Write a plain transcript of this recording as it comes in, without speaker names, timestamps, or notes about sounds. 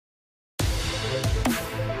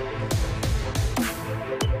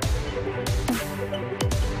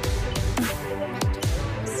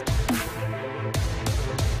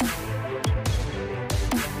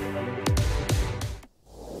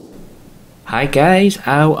Hi guys,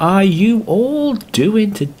 how are you all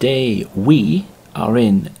doing today? We are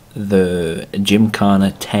in the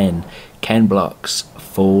Gymkhana 10 Ken Block's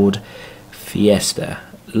Ford Fiesta.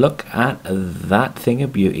 Look at that thing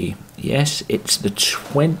of beauty. Yes, it's the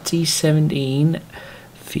 2017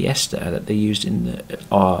 Fiesta that they used in the,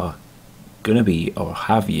 are gonna be or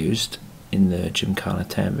have used in the Gymkhana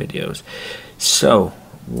 10 videos. So,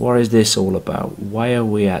 what is this all about? Why are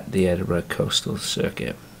we at the Edinburgh Coastal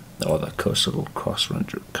Circuit? Or the coastal cross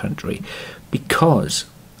country? Because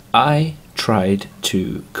I tried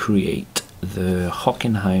to create the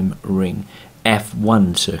Hockingheim Ring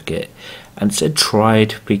F1 circuit, and said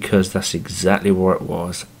tried because that's exactly what it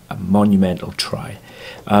was, a monumental try.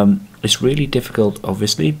 It's really difficult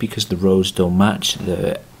obviously because the roads don't match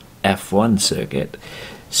the F1 circuit,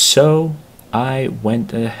 so I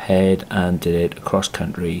went ahead and did it across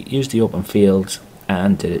country, used the open fields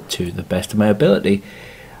and did it to the best of my ability.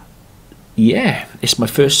 Yeah, it's my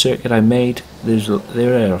first circuit I made.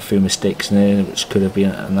 There are a few mistakes in there which could have been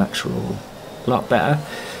an actual lot better,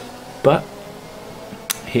 but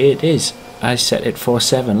here it is. I set it for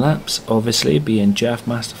 7 laps, obviously being Jeff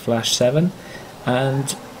Master Flash 7,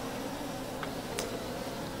 and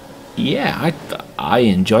yeah, I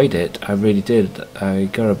enjoyed it. I really did. I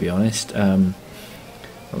gotta be honest.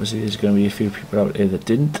 Obviously there's going to be a few people out there that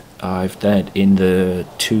didn't. I've done it in the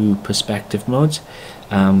 2 perspective modes.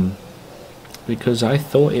 Because I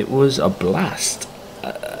thought it was a blast.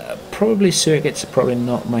 Probably circuits are probably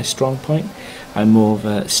not my strong point. I'm more of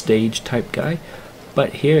a stage type guy,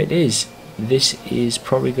 but here it is. This is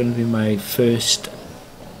probably going to be my first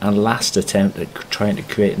and last attempt at trying to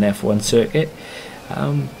create an F1 circuit,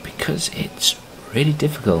 because it's really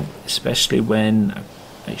difficult, especially when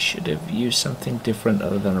I should have used something different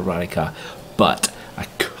other than a rally car. But I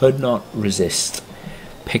could not resist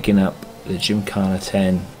picking up the Gymkhana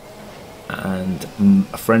 10, and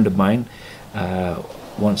a friend of mine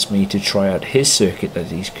wants me to try out his circuit that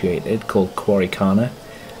he's created called Gymkhana,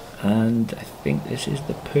 and I think this is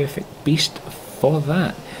the perfect beast for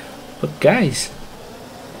that. But guys,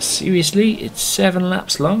 seriously, it's 7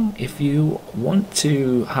 laps long if you want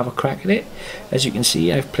to have a crack at it. As you can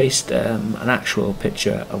see, I've placed an actual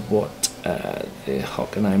picture of what the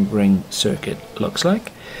Hockingheim Ring circuit looks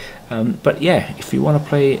like. But yeah, if you want to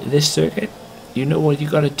play this circuit, you know what you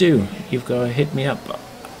got to do. You've got to hit me up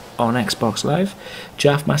on Xbox Live.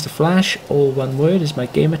 Jaff Master Flash, all one word, is my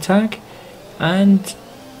gamer tag, and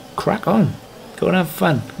crack on. Go and have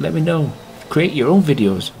fun. Let me know. Create your own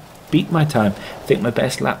videos. Beat my time. I think my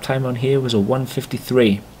best lap time on here was a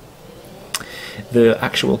 1:53. The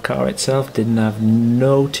actual car itself didn't have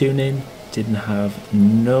no tuning, didn't have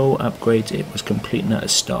no upgrades. It was complete and utter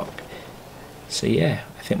stock. So yeah,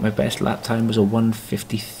 I think my best lap time was a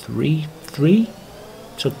 1:53.3.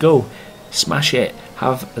 So go, smash it,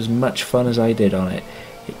 have as much fun as I did on it.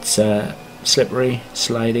 It's slippery,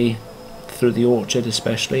 slidey, through the orchard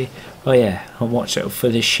especially. Oh yeah, and watch out for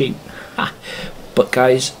the sheep. But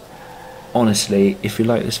guys, honestly, if you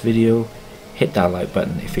like this video, hit that like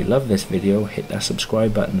button. If you love this video, hit that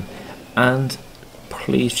subscribe button, and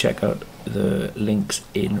please check out the links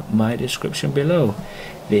in my description below.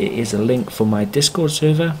 There is a link for my Discord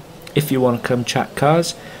server if you want to come chat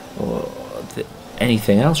cars or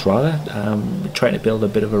anything else rather. We're trying to build a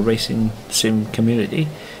bit of a racing sim community.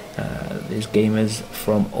 There's gamers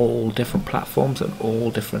from all different platforms and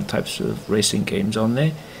all different types of racing games on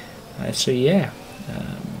there. So yeah,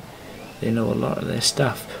 they know a lot of their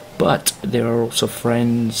stuff. But there are also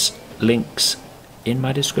friends links in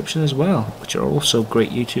my description as well, which are also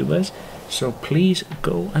great YouTubers. So please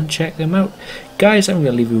go and check them out. Guys, I'm going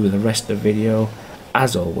to leave you with the rest of the video.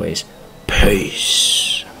 As always, peace.